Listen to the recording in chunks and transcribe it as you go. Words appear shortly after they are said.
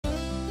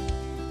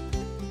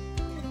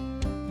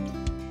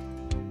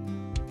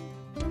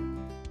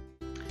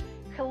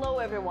Hello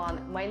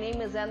everyone, my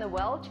name is Anna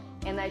Welch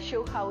and I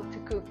show how to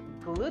cook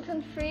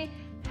gluten-free,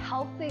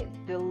 healthy,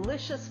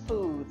 delicious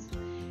foods.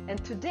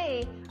 And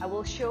today I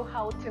will show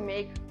how to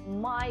make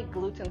my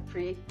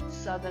gluten-free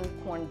southern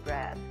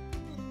cornbread.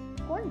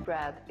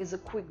 Cornbread is a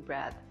quick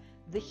bread.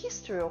 The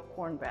history of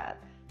cornbread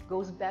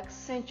goes back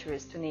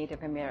centuries to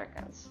Native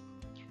Americans.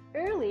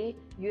 Early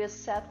US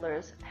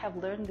settlers have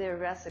learned their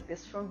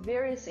recipes from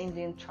various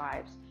Indian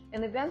tribes,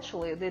 and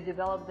eventually they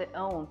developed their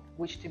own,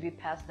 which to be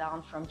passed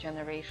down from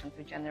generation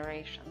to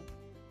generation.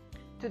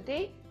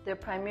 Today, there are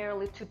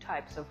primarily two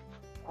types of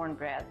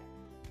cornbread,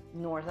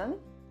 northern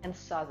and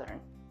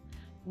southern.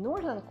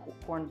 Northern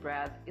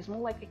cornbread is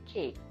more like a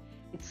cake.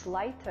 It's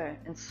lighter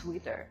and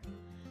sweeter.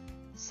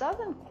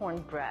 Southern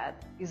cornbread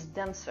is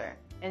denser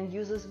and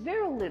uses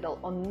very little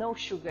or no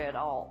sugar at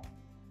all.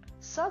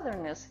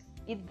 Southerners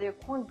eat their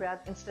cornbread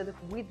instead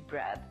of wheat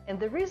bread, and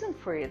the reason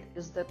for it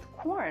is that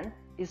corn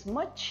is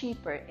much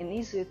cheaper and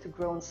easier to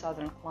grow in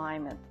southern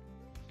climate.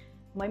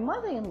 My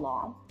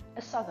mother-in-law,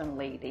 a southern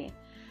lady,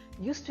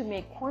 used to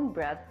make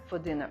cornbread for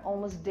dinner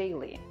almost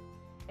daily,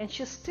 and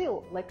she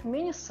still, like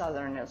many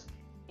southerners,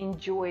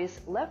 enjoys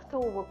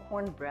leftover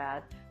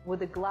cornbread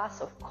with a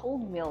glass of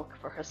cold milk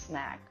for her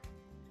snack.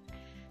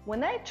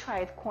 When I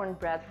tried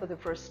cornbread for the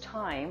first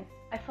time,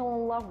 I fell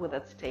in love with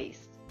its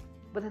taste,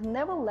 but it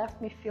never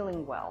left me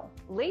feeling well.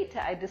 Later,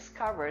 I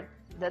discovered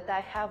that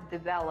I have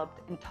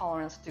developed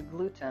intolerance to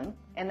gluten,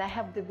 and I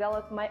have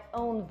developed my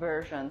own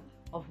version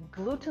of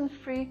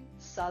gluten-free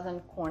southern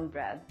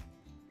cornbread.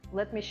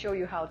 Let me show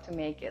you how to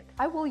make it.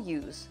 I will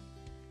use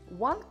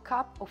 1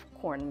 cup of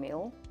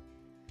cornmeal,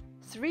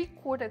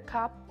 3/4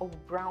 cup of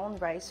brown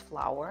rice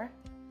flour,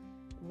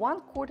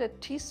 1/4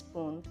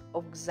 teaspoon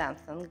of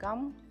xanthan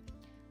gum,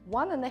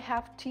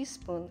 1.5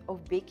 teaspoon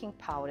of baking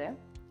powder,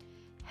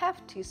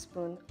 1/2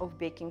 teaspoon of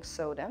baking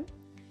soda,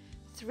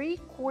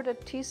 3/4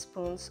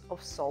 teaspoons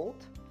of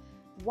salt,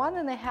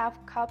 1.5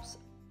 cups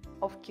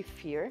of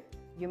kefir,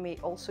 you may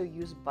also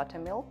use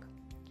buttermilk,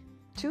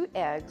 2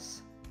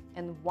 eggs,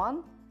 and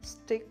 1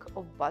 stick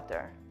of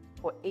butter,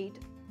 or 8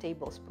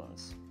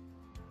 tablespoons.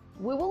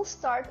 We will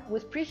start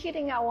with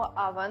preheating our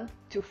oven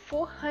to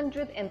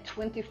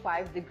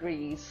 425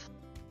 degrees.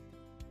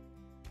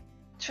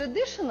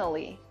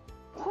 Traditionally,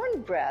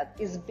 cornbread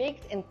is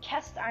baked in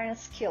cast iron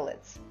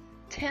skillets,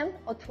 10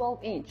 or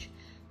 12 inch,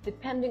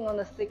 depending on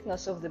the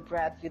thickness of the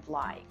bread you'd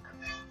like.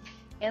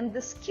 And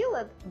the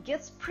skillet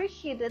gets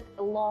preheated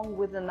along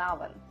with an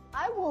oven.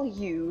 I will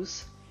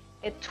use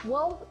a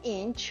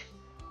 12-inch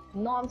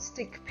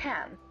non-stick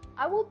pan.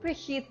 I will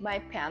preheat my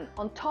pan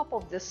on top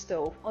of the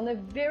stove on a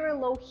very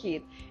low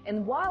heat,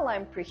 and while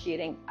I'm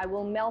preheating, I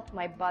will melt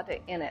my butter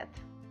in it.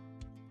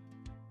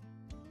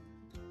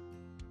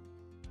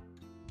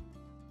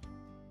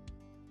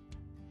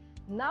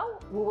 Now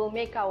we will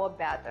make our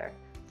batter.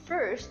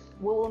 First,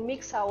 we will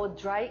mix our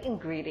dry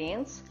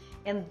ingredients,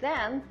 and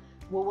then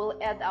we will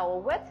add our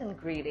wet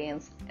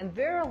ingredients, and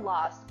very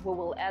last, we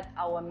will add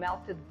our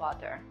melted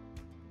butter.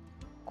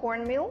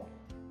 Cornmeal,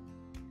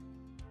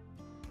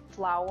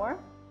 flour,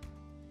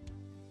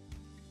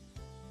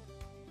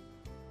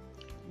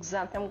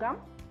 xanthan gum,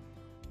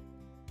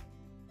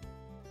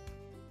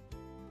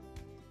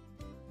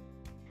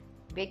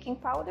 baking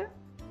powder,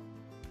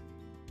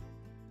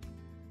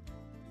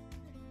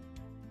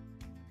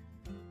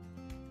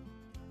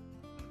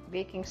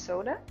 baking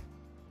soda,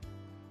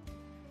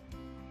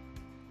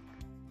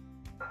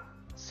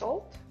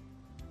 salt,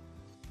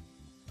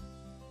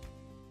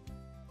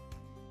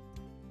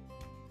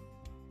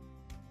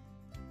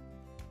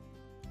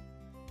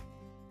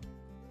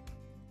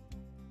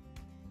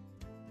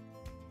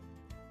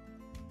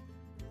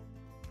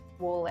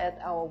 we'll add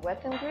our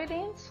wet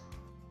ingredients,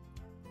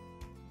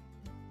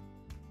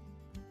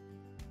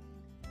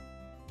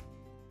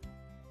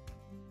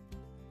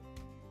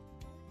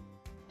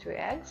 2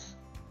 eggs,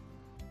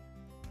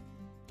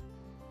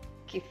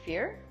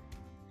 kefir,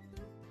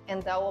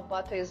 and our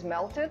butter is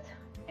melted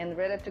and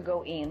ready to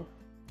go in.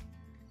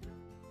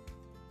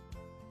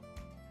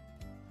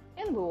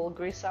 And we will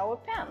grease our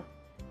pan.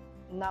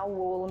 Now we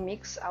will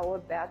mix our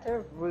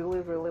batter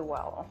really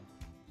well.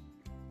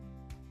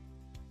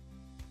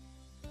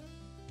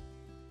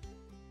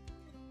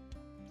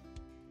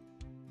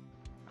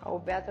 Our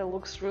batter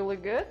looks really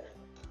good,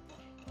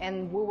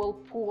 and we will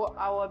pour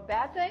our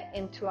batter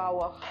into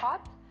our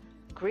hot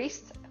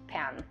greased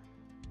pan.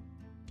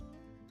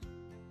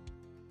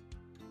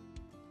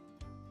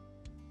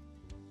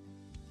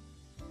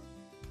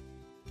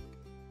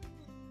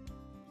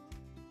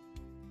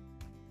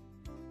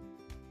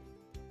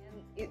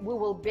 We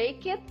will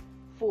bake it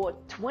for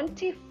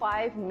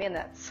 25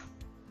 minutes.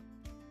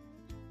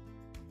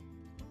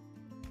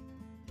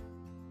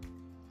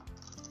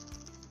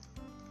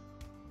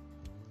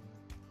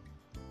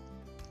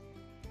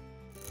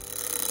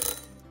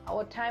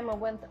 Our timer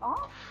went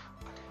off,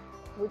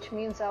 which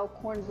means our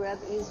cornbread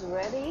is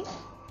ready.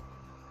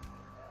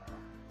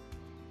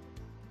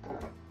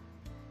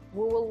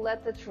 We will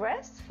let it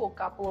rest for a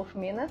couple of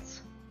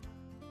minutes.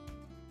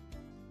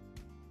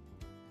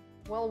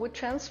 Well, we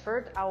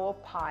transferred our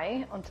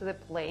pie onto the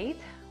plate.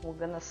 We're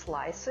gonna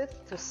slice it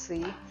to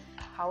see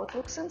how it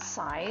looks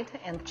inside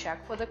and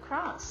check for the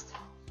crust.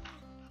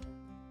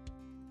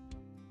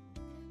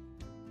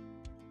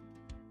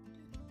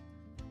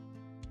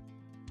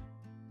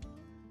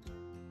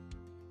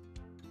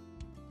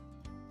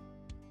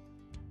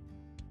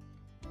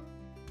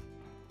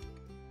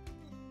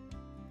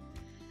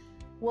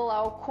 Well,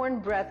 our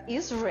cornbread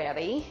is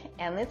ready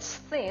and it's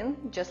thin,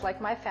 just like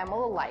my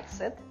family likes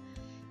it.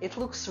 It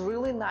looks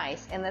really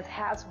nice and it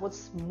has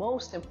what's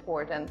most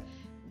important,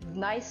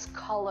 nice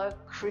color,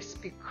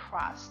 crispy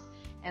crust.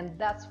 And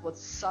that's what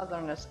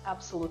Southerners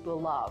absolutely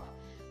love.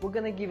 We're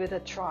gonna give it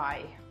a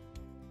try.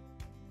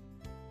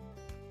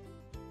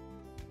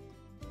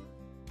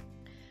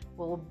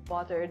 We'll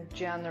butter it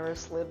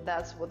generously.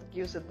 That's what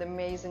gives it the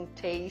amazing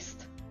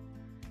taste.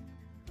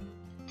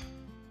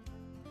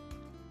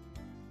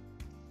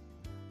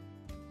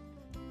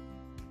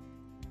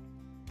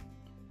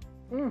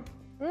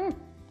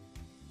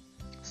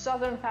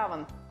 Southern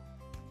heaven.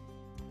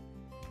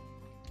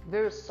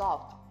 Very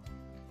soft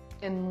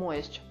and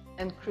moist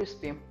and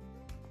crispy.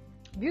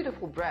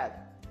 Beautiful bread.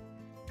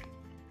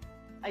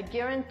 I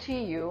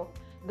guarantee you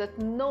that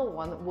no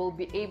one will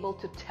be able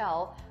to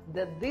tell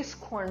that this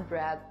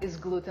cornbread is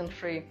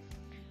gluten-free.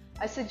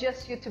 I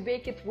suggest you to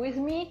bake it with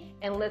me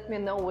and let me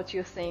know what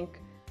you think.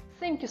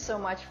 Thank you so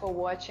much for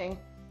watching.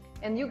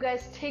 And you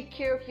guys take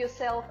care of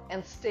yourself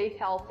and stay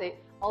healthy.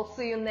 I'll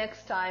see you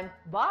next time.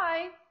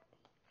 Bye.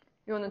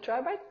 You want to try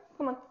a bite?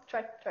 Come on,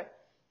 try.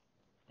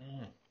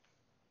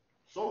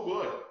 So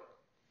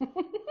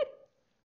good.